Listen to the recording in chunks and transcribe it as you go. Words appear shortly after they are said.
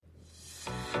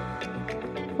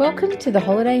Welcome to the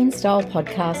Holiday in Style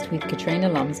podcast with Katrina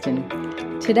Lumsden.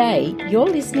 Today, you're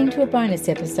listening to a bonus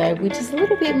episode which is a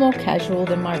little bit more casual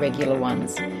than my regular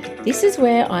ones. This is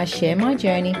where I share my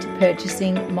journey to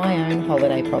purchasing my own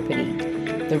holiday property.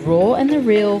 The raw and the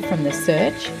real from the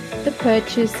search, the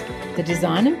purchase, the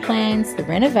design and plans, the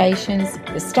renovations,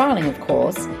 the styling of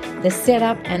course, the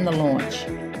setup and the launch.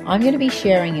 I'm going to be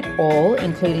sharing it all,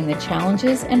 including the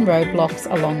challenges and roadblocks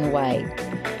along the way.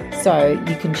 So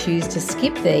you can choose to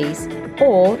skip these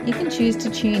or you can choose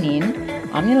to tune in.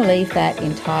 I'm going to leave that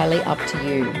entirely up to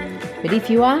you. But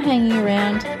if you are hanging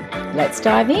around, let's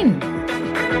dive in.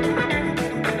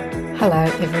 Hello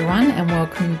everyone and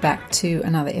welcome back to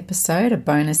another episode, a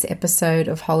bonus episode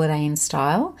of Holiday in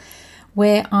Style,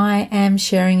 where I am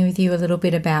sharing with you a little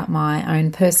bit about my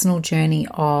own personal journey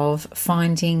of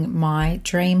finding my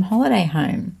dream holiday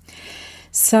home.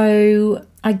 So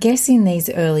I guess in these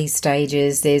early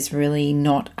stages, there's really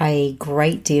not a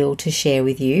great deal to share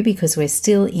with you because we're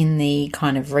still in the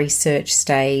kind of research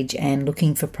stage and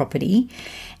looking for property.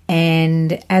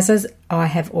 And as I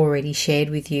have already shared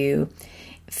with you,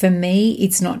 for me,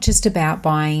 it's not just about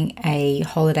buying a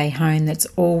holiday home that's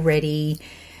already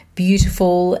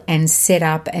beautiful and set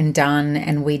up and done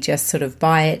and we just sort of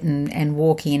buy it and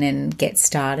walk in and get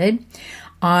started.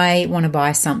 I want to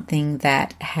buy something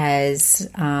that has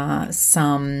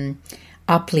some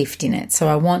uplift in it. So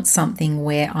I want something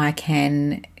where I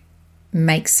can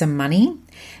make some money.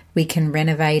 We can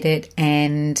renovate it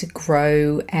and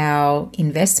grow our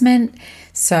investment.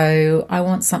 So I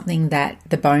want something that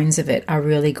the bones of it are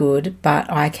really good,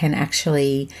 but I can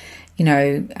actually,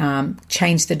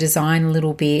 change the design a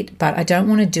little bit. But I don't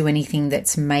want to do anything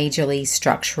that's majorly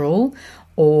structural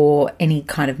or any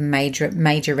kind of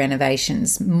major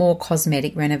renovations, more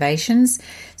cosmetic renovations.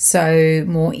 So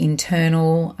more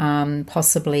internal,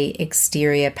 possibly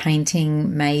exterior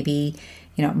painting, maybe,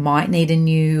 it might need a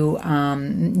new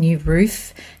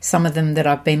roof. Some of them that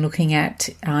I've been looking at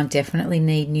definitely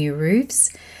need new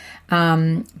roofs.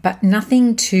 But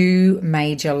nothing too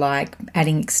major like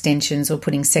adding extensions or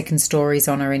putting second stories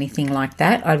on or anything like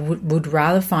that. I would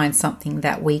rather find something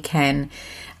that we can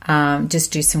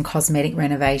just do some cosmetic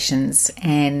renovations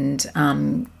and,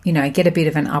 get a bit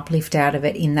of an uplift out of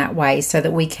it in that way so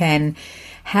that we can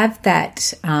have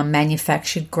that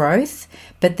manufactured growth,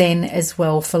 but then as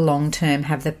well for long term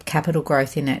have the capital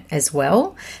growth in it as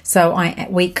well. So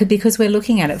because we're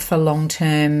looking at it for long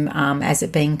term as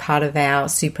it being part of our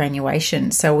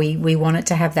superannuation. So we want it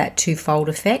to have that twofold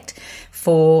effect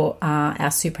for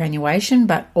our superannuation,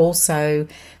 but also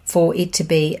for it to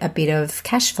be a bit of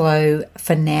cash flow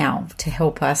for now to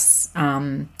help us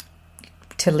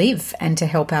to live and to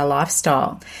help our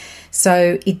lifestyle.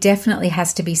 So it definitely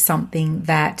has to be something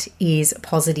that is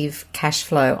positive cash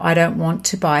flow. I don't want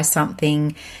to buy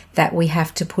something that we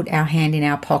have to put our hand in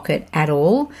our pocket at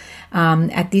all.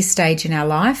 At this stage in our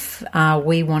life,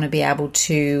 we want to be able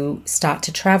to start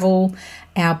to travel.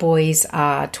 Our boys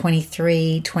are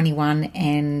 23, 21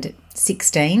 and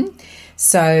 16.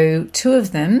 So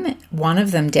one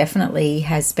of them definitely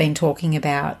has been talking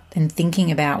about and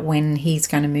thinking about when he's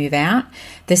going to move out.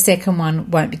 The second one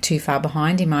won't be too far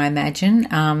behind him, I imagine.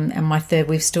 And my third,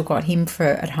 we've still got him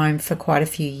at home for quite a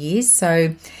few years.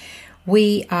 So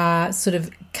we are sort of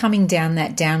coming down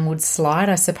that downward slide,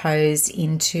 I suppose,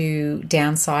 into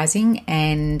downsizing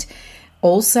and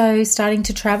also starting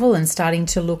to travel and starting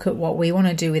to look at what we want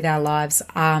to do with our lives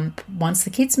once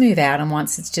the kids move out and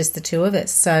once it's just the two of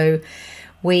us. So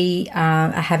we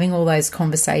are having all those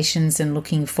conversations and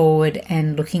looking forward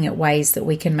and looking at ways that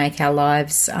we can make our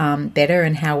lives better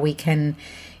and how we can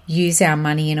use our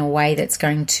money in a way that's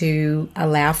going to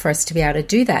allow for us to be able to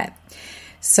do that.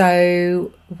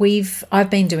 So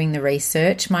I've been doing the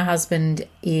research. My husband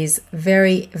is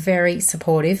very, very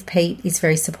supportive. Pete is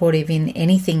very supportive in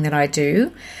anything that I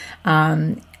do.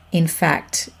 In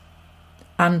fact,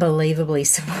 unbelievably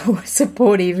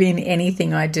supportive in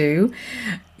anything I do.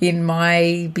 In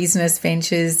my business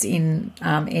ventures, when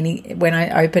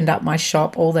I opened up my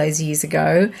shop all those years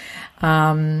ago,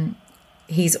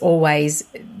 he's always,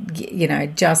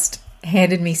 just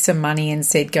handed me some money and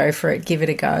said, go for it, give it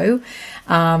a go.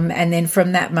 And then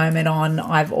from that moment on,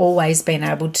 I've always been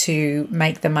able to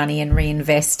make the money and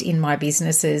reinvest in my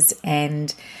businesses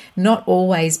and not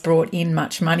always brought in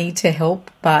much money to help,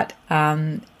 but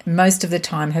most of the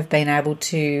time have been able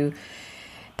to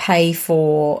pay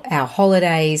for our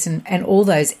holidays and all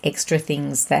those extra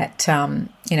things that,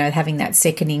 having that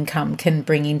second income can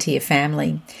bring into your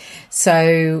family.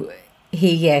 So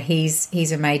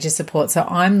he's a major support. So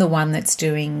I'm the one that's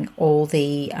doing all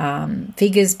the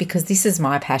figures because this is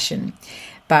my passion.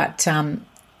 But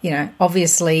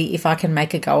obviously if I can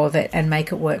make a go of it and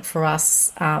make it work for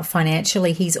us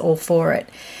financially, he's all for it.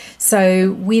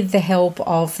 So with the help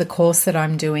of the course that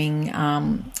I'm doing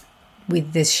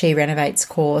with this She Renovates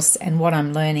course and what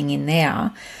I'm learning in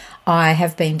there, I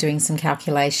have been doing some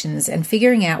calculations and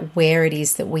figuring out where it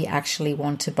is that we actually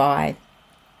want to buy.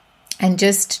 And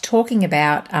just talking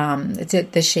about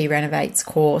the She Renovates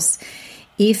course,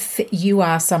 if you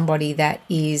are somebody that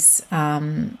is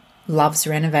loves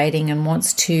renovating and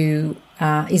wants to,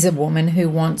 is a woman who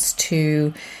wants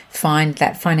to find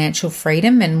that financial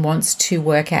freedom and wants to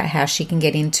work out how she can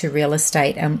get into real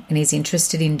estate and is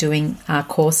interested in doing a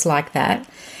course like that,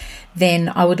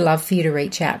 then I would love for you to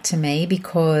reach out to me,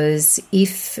 because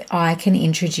if I can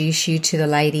introduce you to the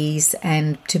ladies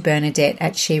and to Bernadette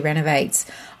at She Renovates,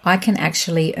 I can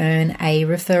actually earn a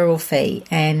referral fee,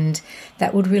 and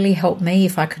that would really help me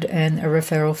if I could earn a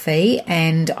referral fee.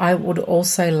 And I would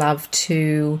also love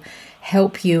to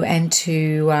help you and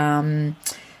to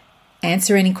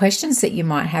answer any questions that you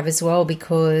might have as well,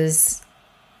 because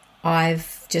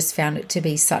I've just found it to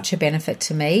be such a benefit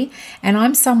to me. And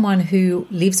I'm someone who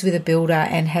lives with a builder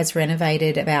and has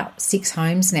renovated about 6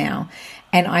 homes now,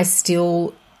 and I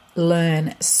still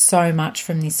learn so much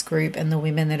from this group and the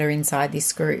women that are inside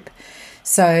this group.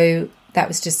 So that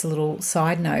was just a little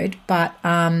side note. But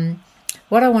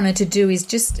what I wanted to do is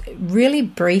just really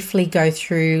briefly go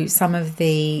through some of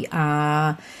the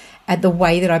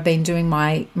way that I've been doing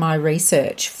my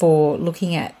research for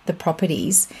looking at the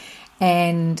properties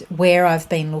and where I've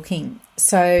been looking.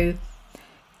 So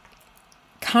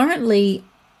currently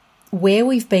where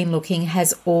we've been looking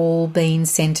has all been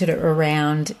centered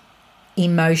around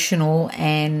emotional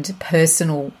and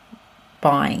personal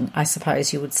buying, I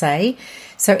suppose you would say.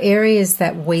 So areas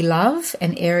that we love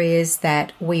and areas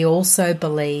that we also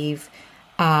believe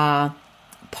are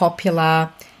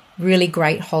popular, really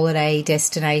great holiday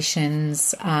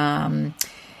destinations,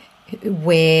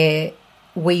 where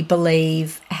we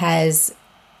believe has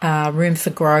room for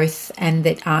growth and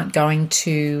that aren't going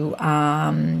to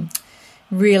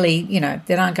really,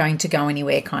 that aren't going to go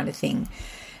anywhere kind of thing.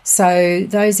 So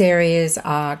those areas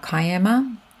are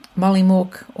Kiama,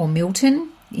 Mollymook or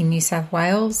Milton in New South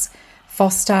Wales,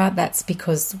 Foster, that's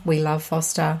because we love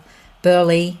Foster,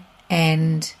 Burleigh,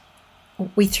 and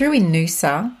we threw in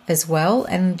Noosa as well,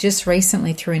 and just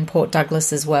recently threw in Port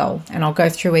Douglas as well. And I'll go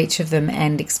through each of them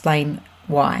and explain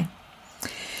why.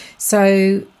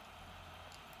 So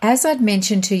as I'd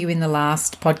mentioned to you in the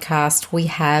last podcast, we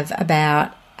have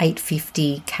about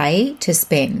 $850K to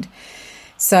spend.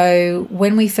 So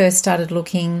when we first started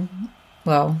looking,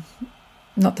 well,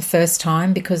 not the first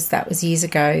time because that was years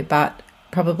ago, but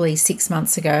probably 6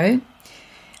 months ago,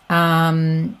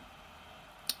 actually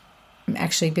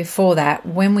before that,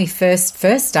 when we first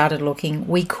started looking,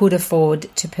 we could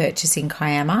afford to purchase in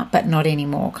Kiama, but not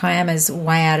anymore. Kiama's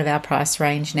way out of our price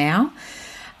range now.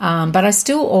 But I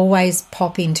still always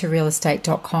pop into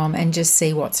realestate.com and just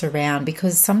see what's around,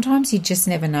 because sometimes you just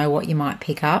never know what you might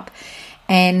pick up.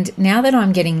 And now that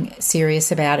I'm getting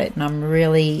serious about it and I'm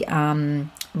really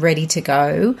ready to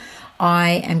go,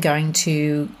 I am going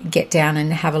to get down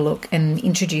and have a look and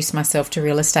introduce myself to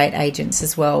real estate agents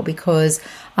as well, because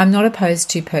I'm not opposed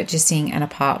to purchasing an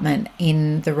apartment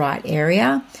in the right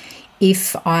area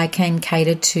if I can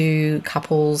cater to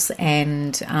couples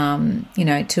and,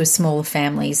 to smaller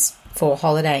families for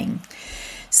holidaying.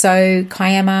 So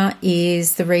Kiama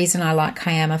is, the reason I like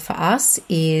Kiama for us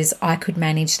is I could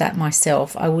manage that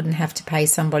myself. I wouldn't have to pay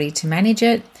somebody to manage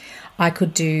it. I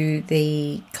could do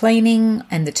the cleaning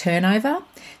and the turnover.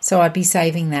 So I'd be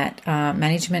saving that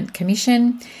management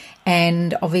commission.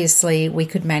 And obviously we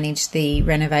could manage the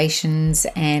renovations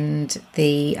and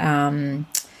the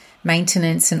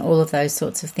maintenance and all of those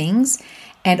sorts of things.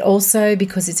 And also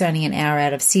because it's only an hour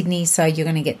out of Sydney, so you're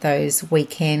going to get those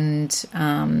weekend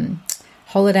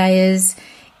holidayers.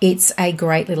 It's a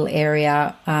great little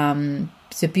area.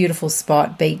 It's a beautiful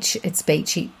spot, beach. It's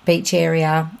beach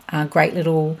area, great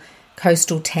little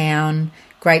coastal town,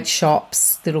 great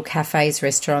shops, little cafes,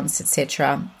 restaurants,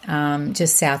 etc.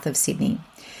 Just south of Sydney.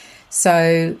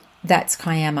 So that's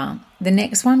Kiama. The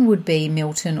next one would be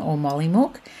Milton or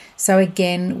Mollymook. So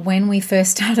again, when we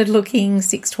first started looking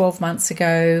 6-12 months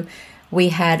ago, we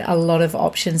had a lot of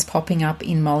options popping up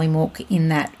in Mollymook in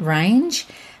that range,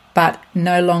 but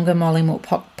no longer Mollymook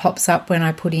pops up when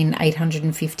I put in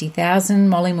 850,000.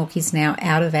 Mollymook is now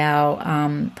out of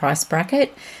our price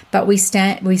bracket, but we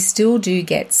still do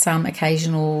get some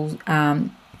occasional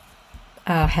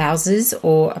houses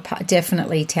or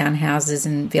definitely townhouses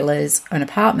and villas and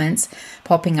apartments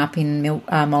popping up in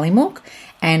Mollymook,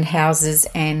 and houses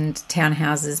and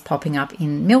townhouses popping up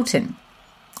in Milton.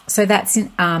 So that's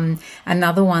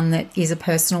another one that is a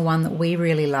personal one that we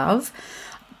really love.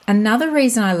 Another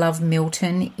reason I love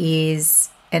Milton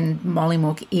and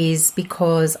Mollymook is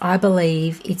because I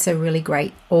believe it's a really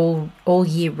great all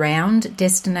year round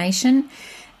destination.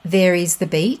 There is the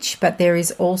beach, but there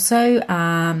is also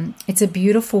it's a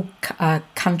beautiful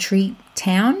country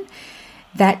town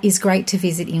that is great to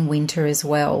visit in winter as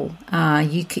well.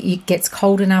 It gets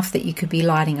cold enough that you could be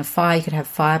lighting a fire. You could have a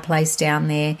fireplace down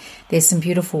there. There's some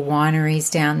beautiful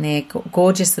wineries down there,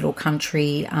 gorgeous little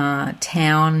country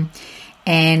town.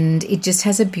 And it just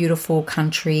has a beautiful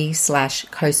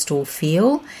country/coastal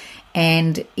feel,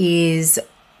 and is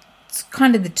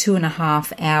kind of the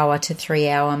 2.5 hour to 3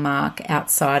 hour mark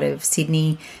outside of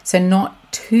Sydney. So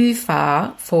not too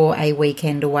far for a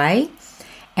weekend away,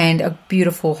 and a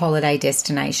beautiful holiday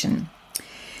destination.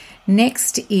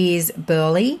 Next is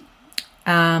Burleigh.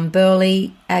 Burleigh,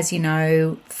 as you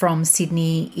know, from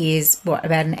Sydney is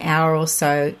about an hour or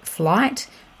so flight.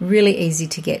 Really easy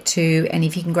to get to, and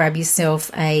if you can grab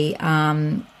yourself a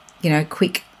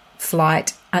quick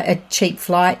flight, a cheap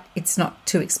flight, it's not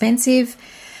too expensive.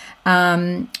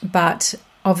 But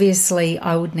obviously,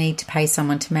 I would need to pay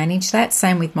someone to manage that.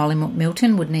 Same with Mollymook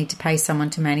Milton, would need to pay someone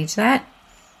to manage that.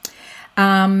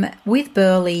 With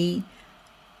Burleigh,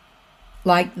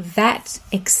 like, that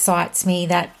excites me,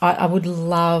 that I would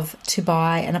love to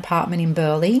buy an apartment in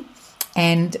Burleigh.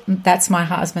 And that's my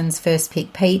husband's first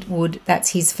pick. Pete Wood, that's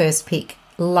his first pick,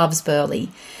 loves Burleigh.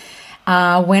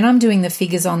 When I'm doing the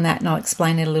figures on that, and I'll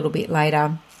explain it a little bit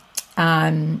later,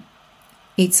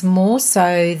 it's more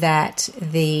so that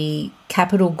the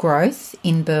capital growth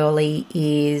in Burleigh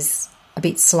is a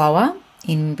bit slower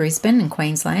in Brisbane and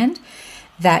Queensland.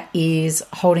 That is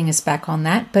holding us back on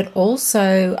that. But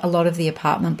also a lot of the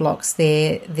apartment blocks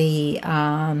there, the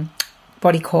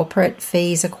body corporate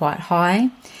fees are quite high,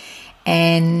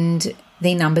 and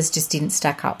the numbers just didn't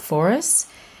stack up for us.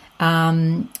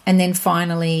 And then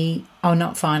finally,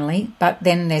 but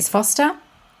then there's Foster.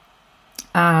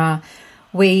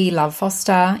 We love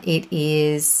Foster. It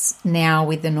is now,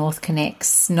 with the North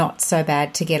Connects, not so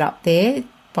bad to get up there,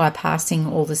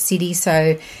 bypassing all the city.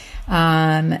 So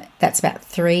that's about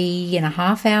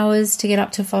 3.5 hours to get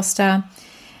up to Foster.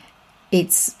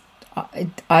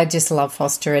 I just love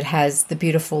Foster. It has the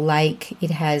beautiful lake,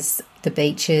 it has the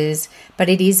beaches, but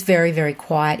it is very, very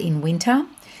quiet in winter.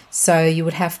 So you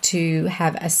would have to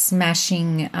have a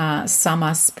smashing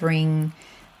summer, spring,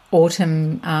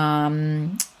 autumn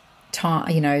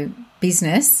time,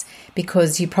 business,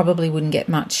 because you probably wouldn't get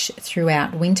much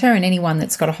throughout winter. And anyone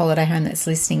that's got a holiday home that's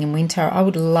listening in winter, I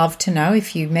would love to know,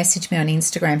 if you message me on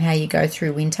Instagram, how you go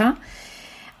through winter.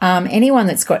 Anyone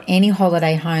that's got any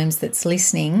holiday homes that's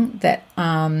listening that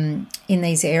in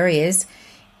these areas,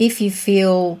 if you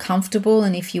feel comfortable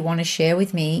and if you want to share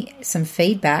with me some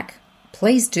feedback,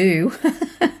 please do,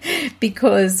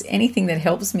 because anything that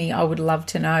helps me, I would love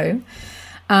to know.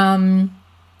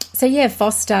 So yeah,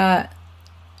 Foster,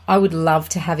 I would love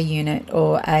to have a unit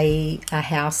or a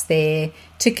house there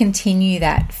to continue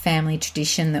that family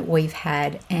tradition that we've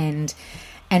had, and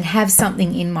have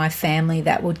something in my family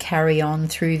that would carry on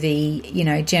through the,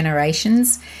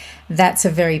 generations. That's a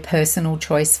very personal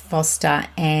choice, Foster,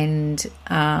 and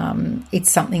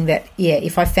it's something that,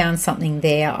 if I found something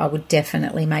there, I would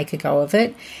definitely make a go of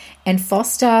it. And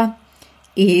Foster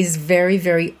is very,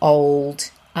 very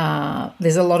old.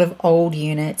 There's a lot of old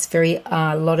units, anyone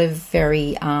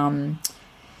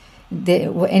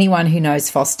who knows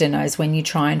Foster knows when you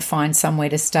try and find somewhere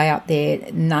to stay up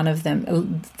there, none of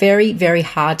them, very, very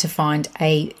hard to find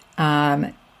a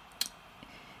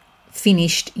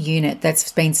finished unit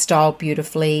that's been styled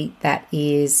beautifully, that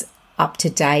is up to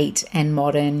date and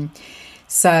modern.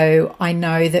 So I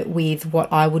know that with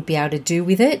what I would be able to do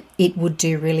with it, it would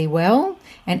do really well.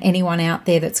 And anyone out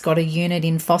there that's got a unit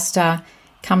in Foster,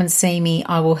 come and see me.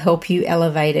 I will help you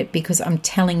elevate it, because I'm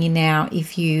telling you now,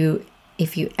 if you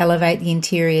elevate the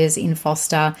interiors in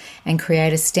Foster and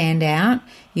create a standout,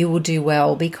 you will do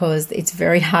well, because it's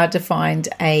very hard to find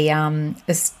a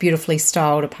beautifully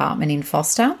styled apartment in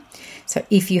Foster. So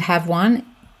if you have one,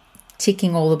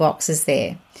 ticking all the boxes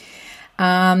there.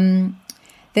 Then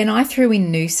I threw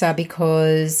in Noosa,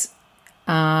 because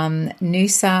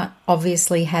Noosa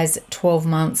obviously has 12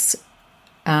 months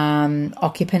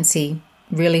occupancy,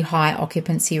 really high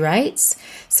occupancy rates.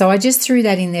 So I just threw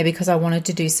that in there because I wanted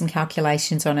to do some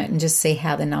calculations on it and just see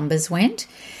how the numbers went.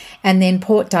 And then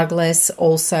Port Douglas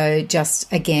also, just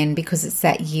again, because it's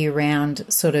that year-round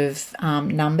sort of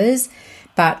numbers.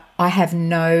 But I have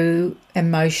no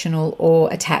emotional or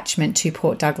attachment to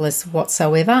Port Douglas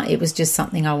whatsoever. It was just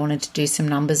something I wanted to do some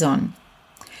numbers on.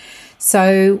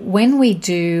 So when I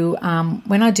do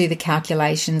the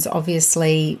calculations,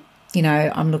 obviously,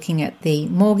 I'm looking at the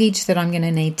mortgage that I'm going to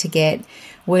need to get.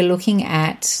 We're looking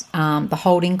at the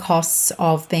holding costs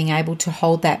of being able to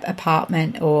hold that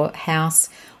apartment or house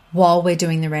while we're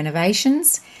doing the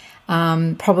renovations,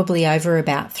 probably over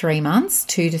about 3 months,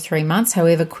 2 to 3 months,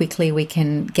 however quickly we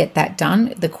can get that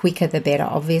done. The quicker, the better,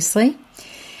 obviously.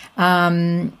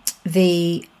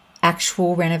 The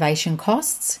actual renovation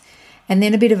costs, and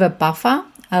then a bit of a buffer.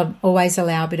 I always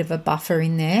allow a bit of a buffer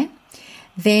in there.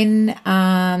 Then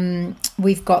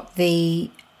we've got your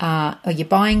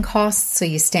buying costs, so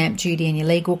your stamp duty and your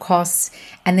legal costs,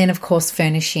 and then, of course,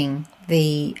 furnishing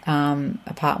the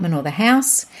apartment or the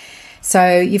house.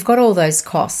 So you've got all those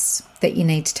costs that you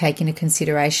need to take into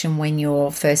consideration when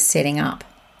you're first setting up.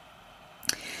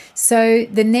 So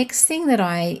the next thing that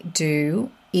I do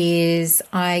is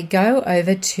I go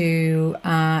over to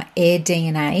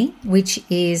AirDNA, which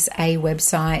is a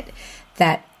website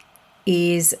that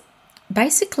is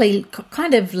basically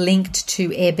kind of linked to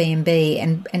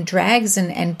Airbnb and drags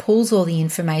and pulls all the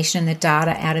information and the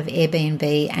data out of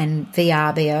Airbnb and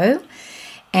VRBO.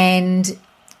 And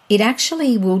it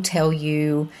actually will tell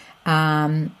you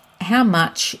how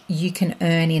much you can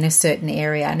earn in a certain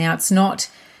area. Now, it's not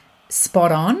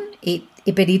spot on,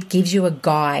 but it gives you a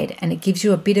guide, and it gives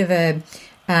you a bit of a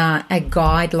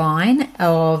guideline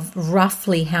of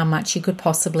roughly how much you could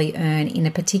possibly earn in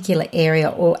a particular area,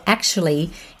 or actually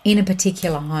in a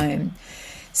particular home.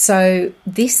 So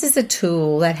this is a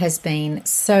tool that has been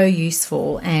so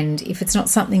useful, and if it's not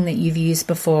something that you've used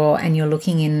before and you're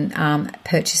looking in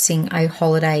purchasing a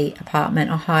holiday apartment,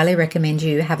 I highly recommend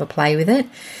you have a play with it.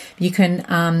 You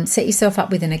can set yourself up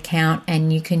with an account,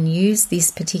 and you can use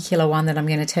this particular one that I'm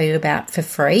going to tell you about for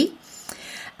free.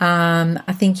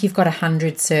 I think you've got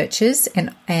 100 searches,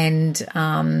 and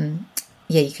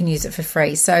you can use it for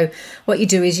free. So what you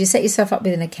do is you set yourself up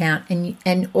with an account,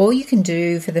 and all you can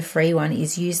do for the free one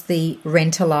is use the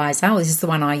Rentalizer. This is the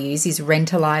one I use, is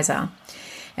Rentalizer.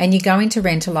 And you go into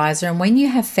Rentalizer, and when you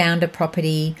have found a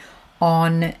property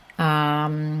on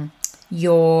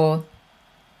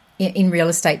in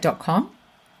realestate.com,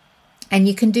 and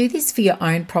you can do this for your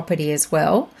own property as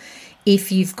well.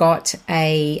 If you've got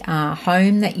a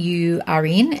home that you are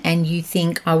in and you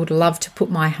think, I would love to put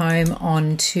my home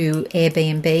onto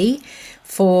Airbnb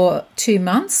for 2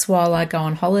 months while I go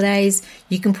on holidays,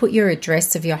 you can put your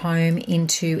address of your home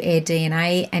into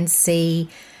AirDNA and see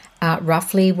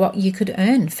roughly what you could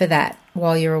earn for that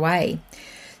while you're away.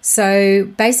 So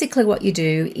basically what you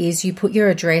do is you put your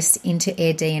address into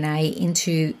AirDNA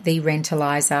into the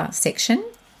Rentalizer section,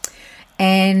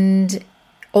 and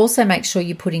also make sure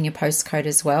you put in your postcode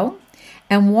as well.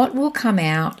 And what will come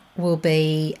out will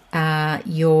be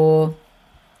I'm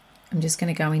just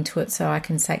going to go into it so I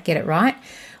can get it right,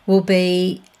 will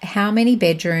be how many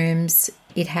bedrooms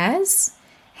it has,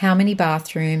 how many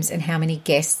bathrooms, and how many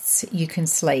guests you can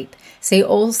sleep. So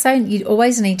you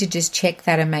always need to just check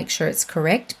that and make sure it's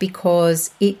correct,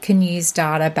 because it can use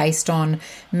data based on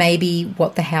maybe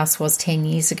what the house was 10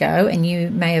 years ago, and you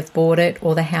may have bought it,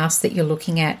 or the house that you're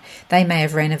looking at, they may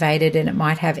have renovated and it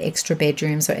might have extra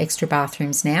bedrooms or extra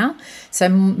bathrooms now. So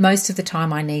most of the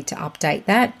time I need to update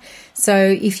that. So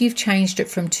if you've changed it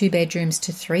from 2 bedrooms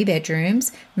to 3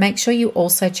 bedrooms, make sure you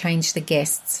also change the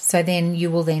guests. So then you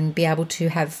will then be able to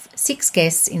have 6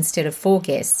 guests instead of 4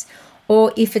 guests.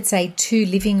 Or if it's a 2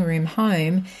 living room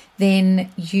home, then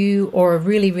or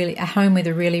a home with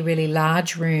a really, really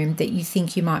large room that you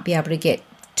think you might be able to get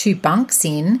 2 bunks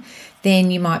in,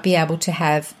 then you might be able to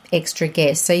have extra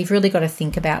guests. So you've really got to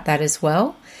think about that as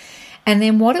well. And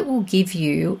then what it will give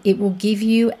you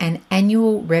an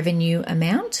annual revenue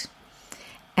amount,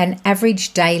 an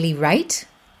average daily rate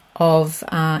of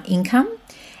income,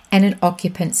 and an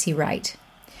occupancy rate.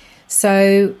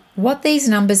 So what these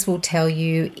numbers will tell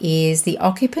you is the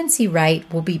occupancy rate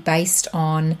will be based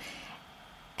on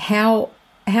how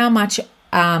much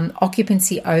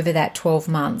occupancy over that 12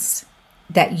 months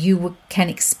that you can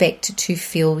expect to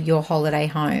fill your holiday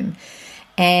home.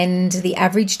 And the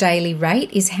average daily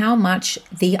rate is how much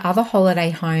the other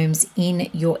holiday homes in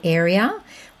your area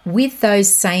with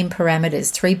those same parameters,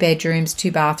 3 bedrooms,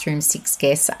 2 bathrooms, 6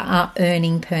 guests, are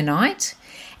earning per night,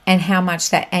 and how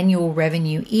much that annual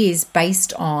revenue is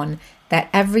based on that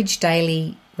average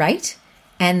daily rate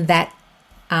and that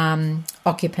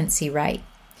occupancy rate.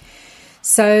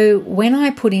 So when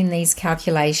I put in these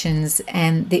calculations,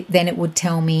 and then it would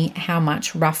tell me how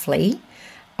much roughly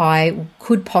I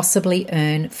could possibly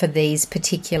earn for these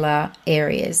particular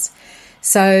areas.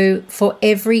 So for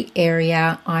every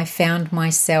area, I found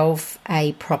myself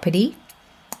a property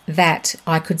that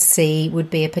I could see would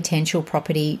be a potential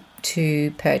property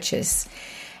to purchase.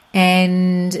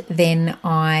 And then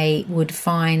I would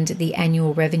find the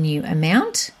annual revenue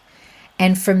amount.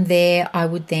 And from there, I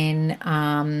would then,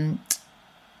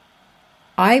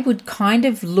 I would kind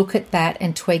of look at that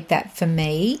and tweak that for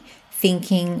me,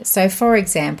 thinking, so for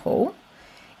example,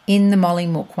 in the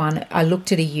Mollymook one, I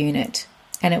looked at a unit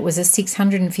and it was a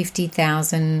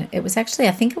 650,000. It was actually,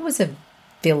 I think it was a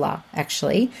villa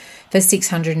actually for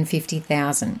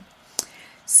 650,000.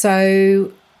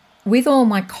 So with all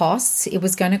my costs, it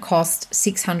was going to cost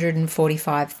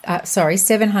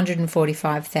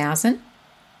 745,000.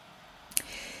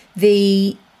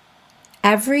 The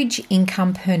average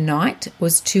income per night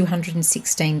was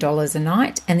 $216 a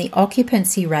night, and the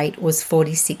occupancy rate was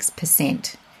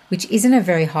 46%, which isn't a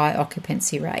very high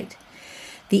occupancy rate.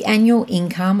 The annual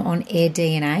income on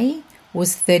AirDNA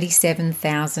was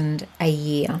 $37,000 a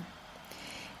year.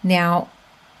 Now,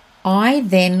 I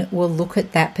then will look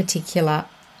at that particular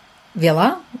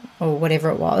villa or whatever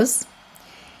it was,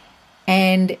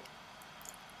 and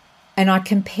I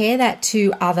compare that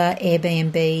to other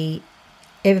Airbnbs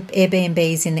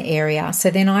in the area. So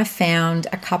then I found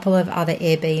a couple of other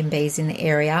Airbnbs in the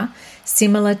area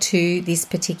similar to this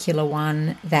particular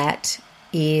one that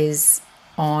is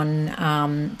on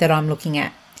that I'm looking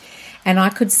at. And I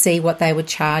could see what they were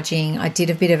charging. I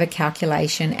did a bit of a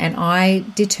calculation and I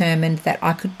determined that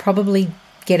I could probably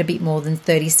get a bit more than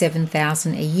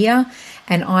 $37,000 a year,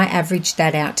 and I averaged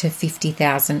that out to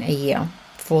 $50,000 a year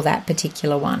for that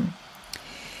particular one.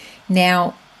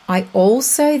 Now, I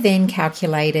also then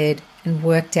calculated and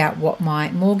worked out what my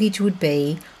mortgage would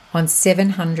be on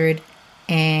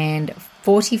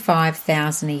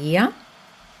 $745,000 a year.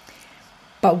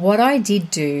 But what I did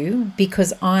do,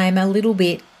 because I'm a little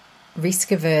bit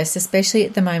risk averse, especially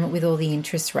at the moment with all the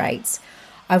interest rates,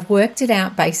 I've worked it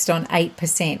out based on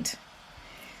 8%.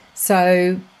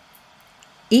 So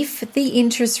if the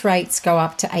interest rates go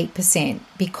up to 8%,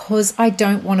 because I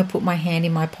don't want to put my hand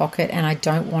in my pocket and I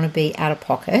don't want to be out of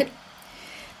pocket,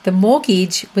 the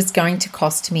mortgage was going to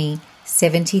cost me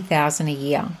 $70,000 a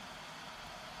year.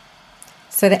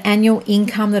 So the annual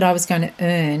income that I was going to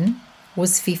earn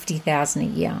was $50,000 a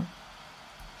year.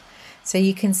 So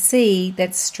you can see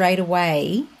that straight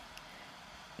away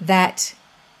that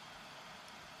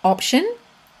option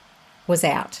was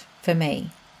out for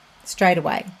me straight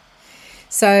away.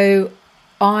 So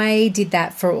I did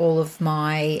that for all of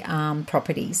my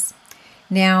properties.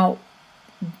 Now,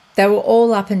 they were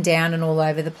all up and down and all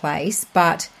over the place,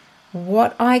 but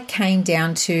what I came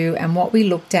down to and what we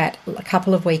looked at a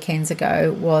couple of weekends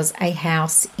ago was a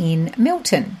house in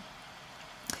Milton.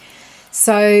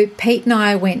 So Pete and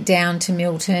I went down to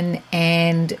Milton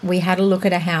and we had a look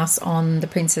at a house on the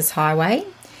Princess Highway,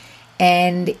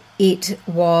 and it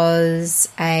was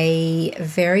a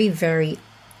very, very,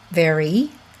 very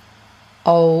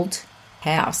old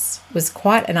house. It was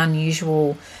quite an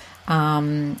unusual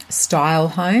style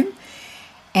home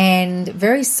and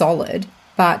very solid,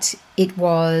 but it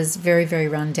was very, very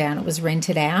run down. It was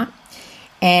rented out.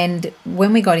 And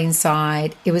when we got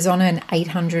inside, it was on an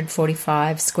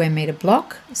 845 square metre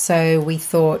block. So we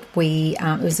thought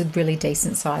it was a really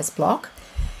decent sized block.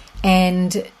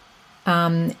 And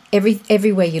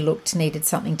everywhere you looked needed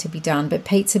something to be done. But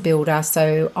Pete's a builder,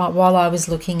 so while I was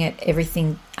looking at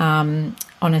everything on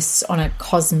a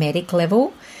cosmetic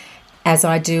level, as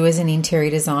I do as an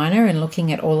interior designer, and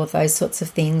looking at all of those sorts of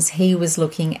things, he was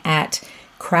looking at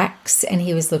cracks and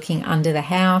he was looking under the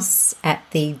house at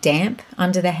the damp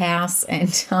under the house,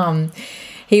 and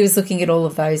he was looking at all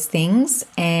of those things.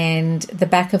 And the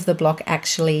back of the block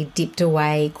actually dipped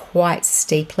away quite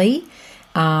steeply,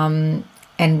 and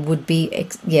would be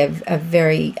a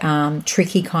very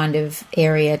tricky kind of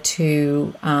area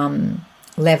to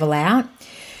level out.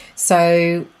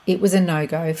 So it was a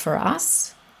no-go for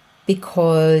us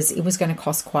because it was going to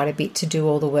cost quite a bit to do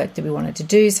all the work that we wanted to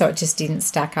do, so it just didn't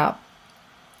stack up.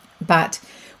 But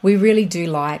we really do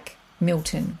like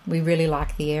Milton. We really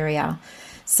like the area.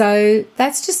 So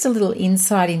that's just a little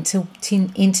insight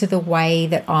into the way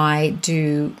that I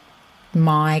do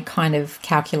my kind of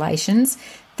calculations.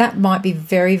 That might be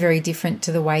very, very different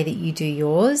to the way that you do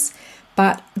yours.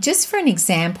 But just for an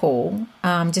example,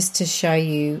 just to show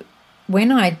you,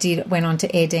 when I went on to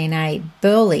AirDNA,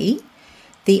 Burleigh,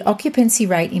 the occupancy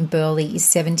rate in Burleigh is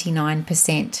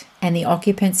 79%, and the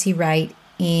occupancy rate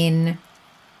in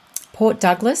Port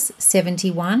Douglas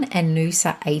 71%, and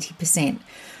Noosa 80%,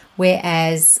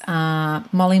 whereas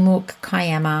Mollymook,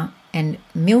 Kiama, and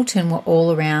Milton were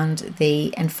all around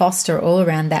and Foster all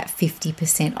around that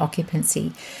 50%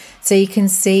 occupancy. So you can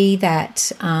see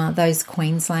that those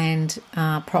Queensland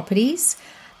properties,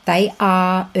 they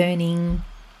are earning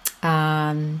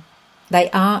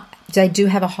they do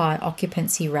have a high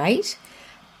occupancy rate,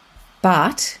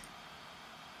 but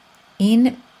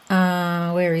in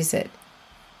where is it?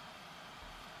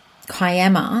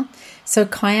 Kiama. So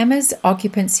Kiama's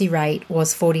occupancy rate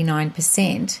was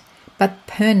 49%, but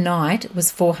per night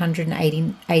was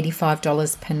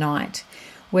 $485 per night.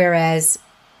 Whereas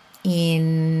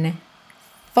in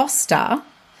Foster,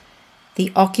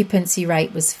 the occupancy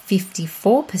rate was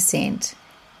 54%,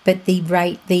 but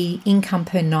the income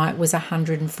per night was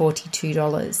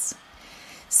 $142.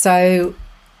 So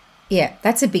yeah,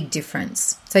 that's a big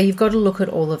difference. So you've got to look at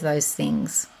all of those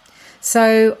things.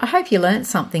 So I hope you learned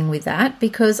something with that,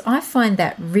 because I find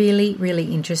that really,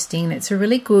 really interesting. It's a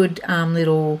really good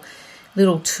little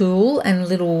tool and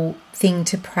little thing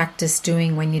to practice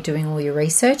doing when you're doing all your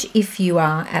research, if you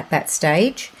are at that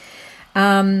stage.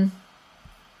 And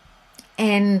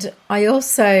I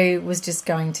also was just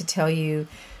going to tell you,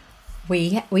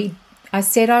 I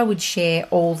said I would share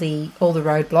all the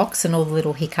roadblocks and all the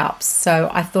little hiccups. So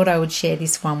I thought I would share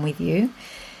this one with you.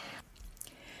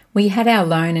 We had our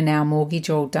loan and our mortgage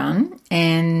all done,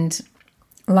 and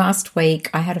last week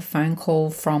I had a phone call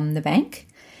from the bank,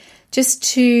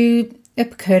 a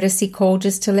courtesy call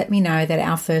just to let me know that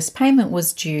our first payment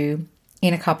was due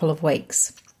in a couple of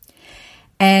weeks.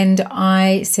 And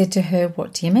I said to her,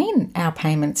 "What do you mean our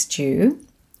payment's due?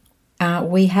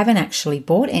 We haven't actually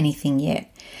bought anything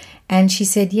yet." And she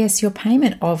said, "Yes, your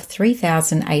payment of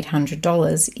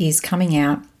 $3,800 is coming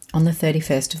out on the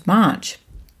 31st of March.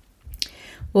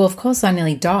 Well, of course, I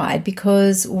nearly died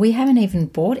because we haven't even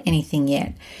bought anything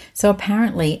yet. So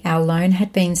apparently our loan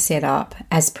had been set up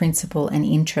as principal and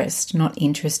interest, not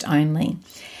interest only.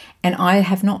 And I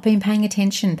have not been paying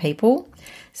attention, people.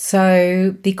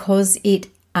 So because it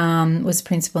was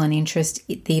principal and interest,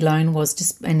 the loan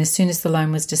was and as soon as the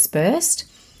loan was dispersed,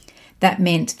 that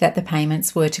meant that the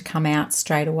payments were to come out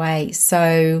straight away.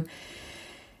 So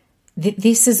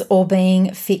this is all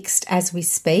being fixed as we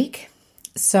speak.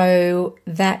 So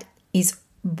that is,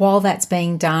 while that's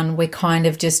being done, we're kind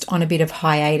of just on a bit of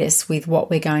hiatus with what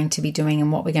we're going to be doing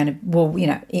and what we're going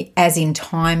to, as in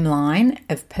timeline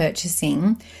of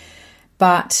purchasing.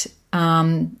 But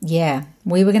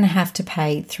we were going to have to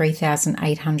pay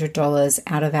 $3,800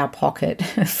 out of our pocket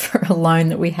for a loan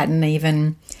that we hadn't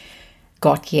even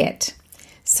got yet.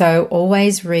 So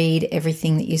always read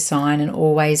everything that you sign and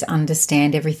always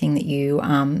understand everything that you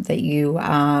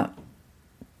are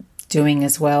doing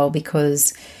as well,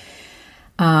 because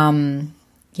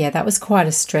that was quite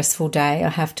a stressful day, I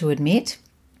have to admit.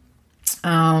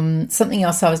 Something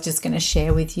else I was just going to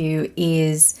share with you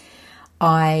is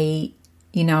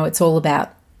it's all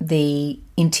about the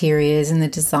interiors and the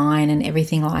design and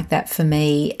everything like that for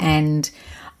me. And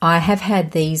I have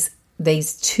had these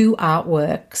two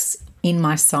artworks in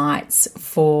my sights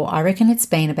for, I reckon it's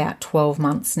been about 12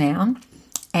 months now.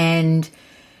 And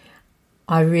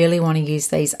I really want to use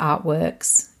these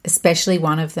artworks, especially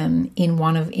one of them in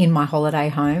my holiday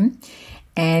home.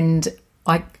 And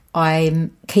I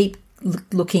keep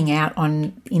looking out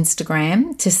on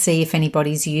Instagram to see if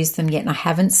anybody's used them yet, and I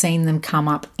haven't seen them come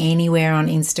up anywhere on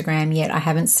Instagram yet. I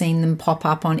haven't seen them pop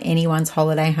up on anyone's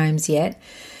holiday homes yet.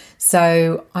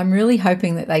 So I'm really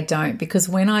hoping that they don't, because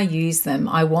when I use them,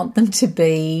 I want them to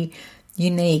be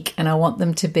unique and I want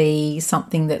them to be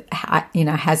something that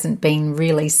hasn't been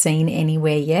really seen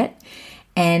anywhere yet.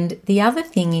 And the other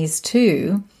thing is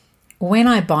too, when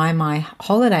I buy my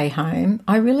holiday home,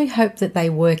 I really hope that they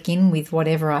work in with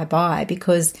whatever I buy,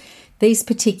 because these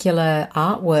particular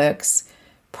artworks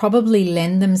probably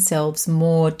lend themselves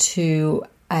more to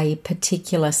a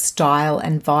particular style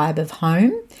and vibe of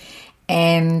home,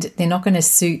 and they're not going to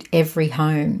suit every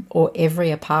home or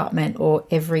every apartment or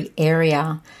every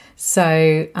area.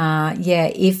 So,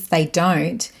 if they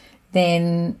don't,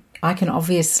 then I can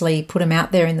obviously put them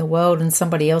out there in the world and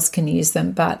somebody else can use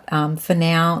them. But for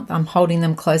now, I'm holding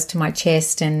them close to my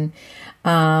chest, and,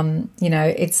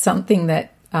 it's something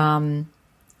that, I'm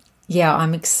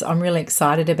really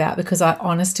excited about, because I,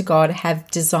 honest to God, have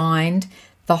designed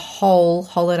the whole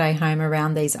holiday home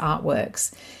around these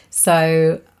artworks.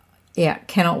 So,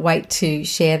 cannot wait to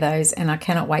share those, and I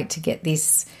cannot wait to get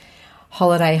this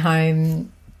holiday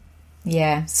home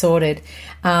sorted.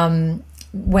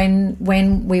 When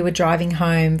we were driving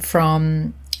home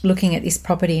from looking at this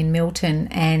property in Milton,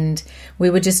 and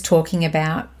we were just talking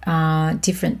about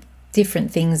different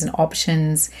things and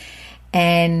options,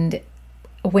 and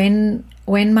when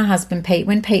my husband Pete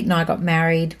and I got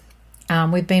married,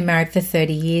 we've been married for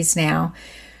 30 years now.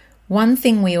 One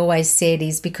thing we always said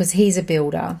is, because he's a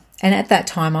builder, and at that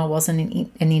time I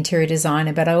wasn't an interior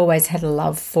designer, but I always had a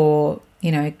love for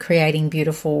creating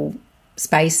beautiful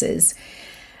spaces.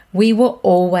 we were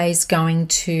always going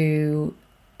to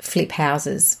flip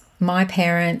houses. My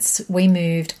parents, I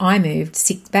moved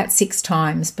about 6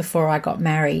 times before I got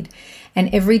married.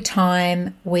 And every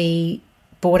time we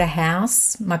bought a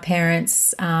house, my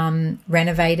parents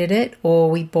renovated it,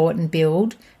 or we bought and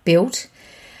built.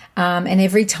 And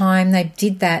every time they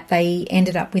did that, they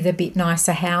ended up with a bit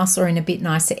nicer house or in a bit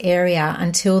nicer area,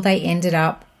 until they ended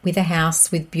up with a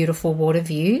house with beautiful water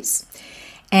views.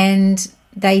 And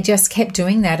they just kept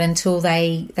doing that until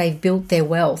they built their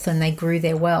wealth and they grew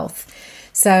their wealth.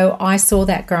 So I saw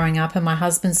that growing up, and my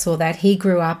husband saw that. He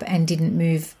grew up and didn't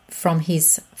move from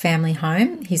his family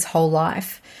home his whole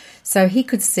life. So he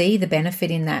could see the benefit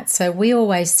in that. So we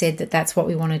always said that that's what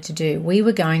we wanted to do. We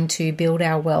were going to build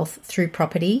our wealth through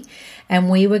property, and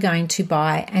we were going to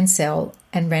buy and sell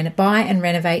and buy and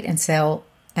renovate and sell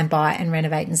and buy and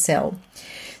renovate and sell.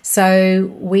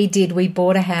 So we did. We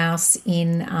bought a house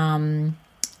in,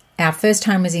 our first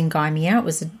home was in Gymea. It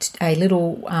was a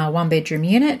little 1-bedroom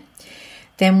unit.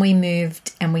 Then we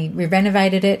moved and we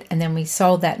renovated it, and then we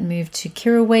sold that and moved to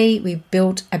Kirrawee. We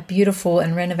built a beautiful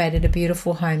and renovated a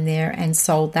beautiful home there and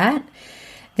sold that.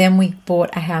 Then we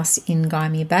bought a house in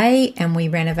Gymea Bay and we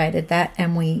renovated that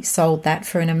and we sold that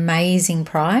for an amazing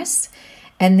price.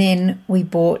 And then we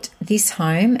bought this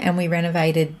home and we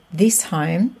renovated this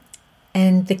home,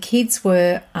 and the kids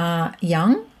were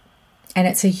young, and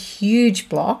it's a huge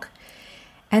block.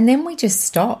 And then we just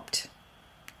stopped,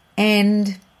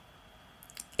 and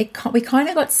we kind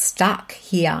of got stuck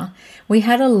here. We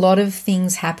had a lot of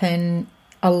things happen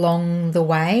along the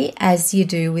way, as you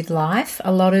do with life,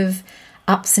 a lot of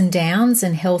ups and downs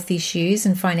and health issues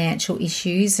and financial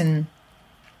issues and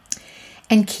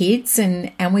kids,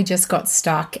 and we just got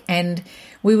stuck. And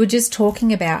we were just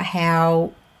talking about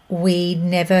how we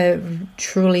never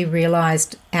truly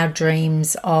realized our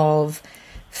dreams of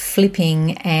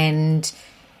flipping, and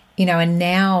and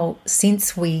now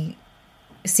since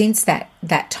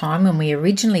that time when we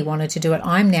originally wanted to do it,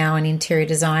 I'm now an interior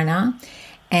designer,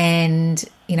 and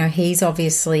he's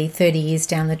obviously 30 years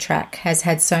down the track, has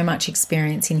had so much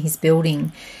experience in his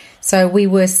building. So we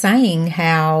were saying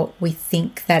how we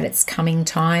think that it's coming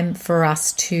time for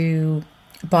us to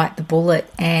bite the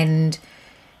bullet and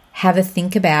have a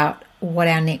think about what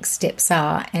our next steps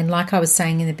are. And like I was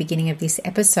saying in the beginning of this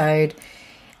episode,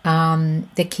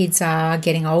 the kids are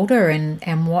getting older,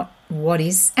 and what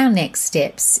is our next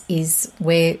steps is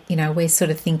we're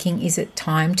sort of thinking, is it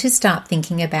time to start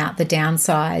thinking about the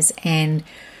downsize and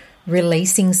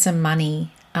releasing some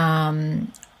money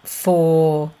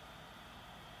for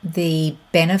the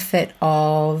benefit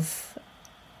of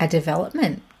a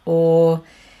development? Or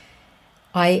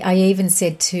I even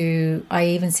said to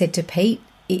Pete,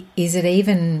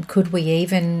 could we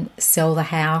even sell the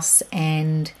house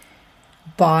and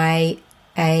buy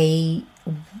a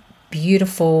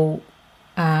beautiful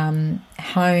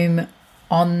home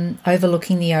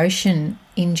overlooking the ocean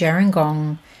in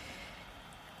Gerringong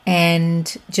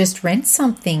and just rent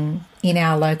something in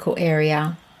our local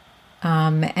area,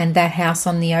 and that house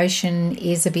on the ocean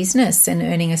is a business and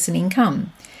earning us an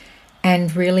income,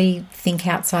 and really think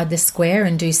outside the square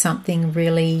and do something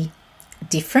really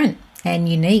different and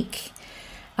unique.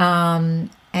 And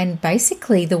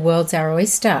basically the world's our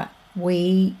oyster.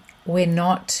 We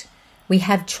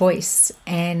have choice.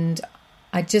 And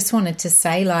I just wanted to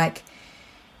say,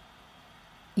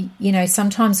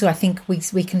 sometimes I think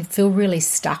we can feel really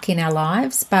stuck in our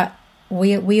lives, but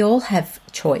we all have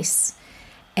choice.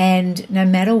 And no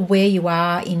matter where you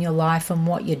are in your life and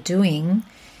what you're doing,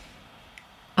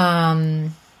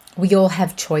 we all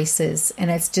have choices,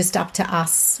 and it's just up to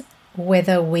us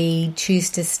whether we choose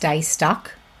to stay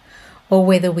stuck or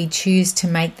whether we choose to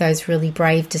make those really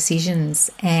brave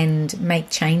decisions and make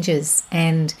changes.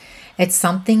 And it's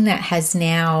something that has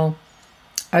now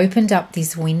opened up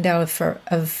this window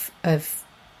of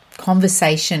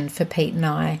conversation for Pete and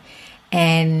I,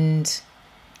 and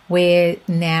we're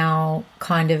now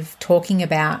kind of talking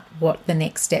about what the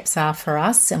next steps are for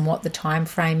us and what the time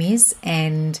frame is.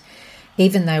 And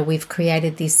even though we've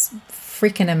created this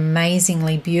freaking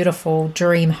amazingly beautiful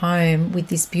dream home with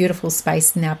this beautiful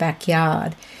space in our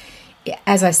backyard,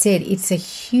 as I said, it's a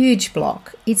huge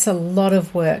block. It's a lot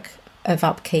of work of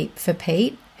upkeep for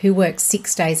Pete, who works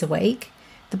 6 days a week.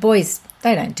 The boys,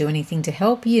 they don't do anything to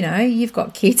help. You've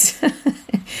got kids.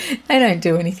 They don't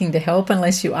do anything to help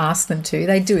unless you ask them to.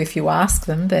 They do if you ask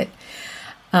them, but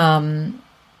and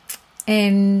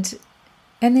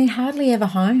they're hardly ever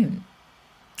home.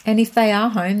 And if they are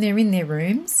home, they're in their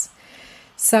rooms.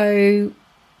 So,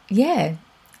 yeah,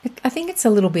 I think it's a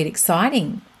little bit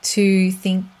exciting to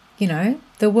think,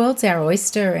 the world's our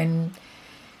oyster, and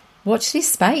watch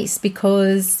this space,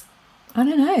 because I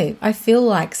don't know, I feel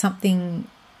like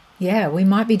we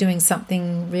might be doing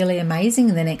something really amazing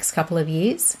in the next couple of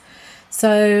years.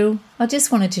 So I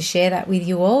just wanted to share that with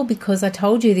you all, because I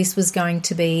told you this was going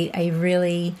to be a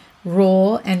really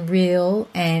raw and real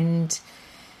and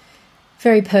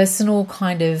very personal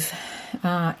kind of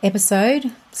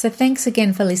episode. So thanks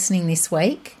again for listening this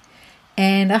week.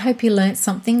 And I hope you learnt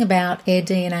something about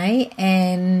AirDNA.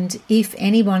 And if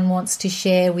anyone wants to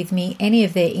share with me any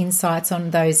of their insights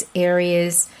on those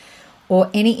areas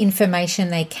or any information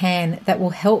they can that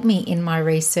will help me in my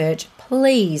research,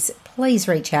 please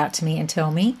reach out to me and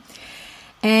tell me.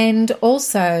 And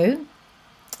also,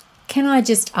 can I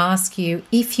just ask you,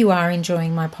 if you are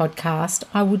enjoying my podcast,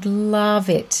 I would love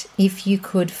it if you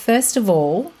could, first of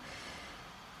all,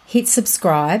 hit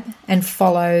subscribe and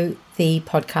follow the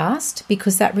podcast,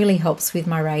 because that really helps with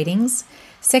my ratings.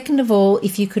 Second of all,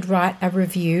 if you could write a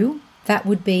review, that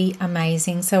would be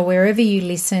amazing. So wherever you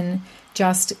listen,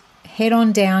 just head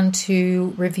on down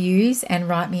to reviews and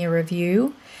write me a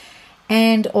review.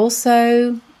 And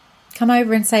also come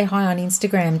over and say hi on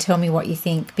Instagram. Tell me what you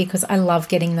think, because I love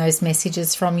getting those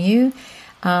messages from you.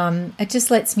 It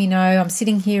just lets me know I'm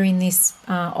sitting here in this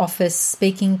office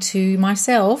speaking to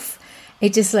myself.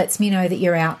 It just lets me know that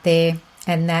you're out there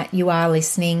and that you are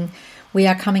listening. We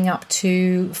are coming up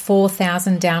to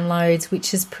 4,000 downloads,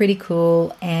 which is pretty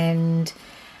cool. And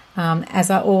as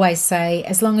I always say,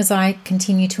 as long as I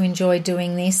continue to enjoy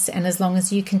doing this, and as long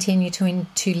as you continue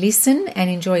to listen and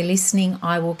enjoy listening,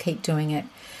 I will keep doing it.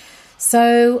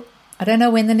 So I don't know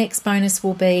when the next bonus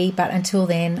will be, but until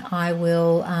then, I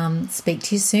will speak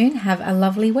to you soon. Have a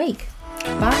lovely week.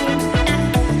 Bye.